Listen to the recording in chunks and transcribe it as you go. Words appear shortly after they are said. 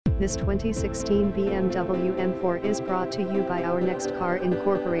This 2016 BMW M4 is brought to you by Ournextcar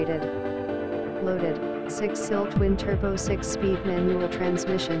Incorporated. Loaded, 6-cylinder twin-turbo 6-speed manual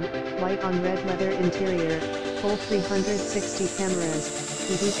transmission, white on red leather interior, full 360 cameras,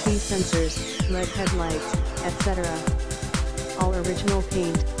 EDP sensors, LED headlights, etc. All original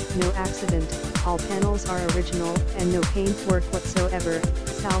paint, no accident, all panels are original, and no paint work whatsoever.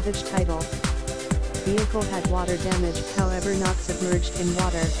 Salvage title. Vehicle had water damage, however not submerged in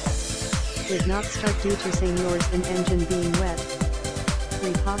water. Did not start due to seniors in engine being wet.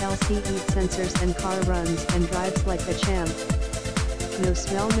 3-PA LCD sensors and car runs and drives like a champ. No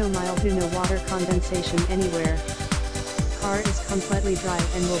smell, no mildew, no water condensation anywhere. Car is completely dry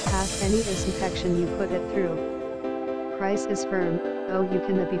and will pass any disinfection you put it through. Price is firm. Oh, you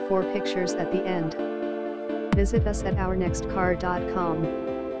can the before pictures at the end. Visit us at ournextcar.com.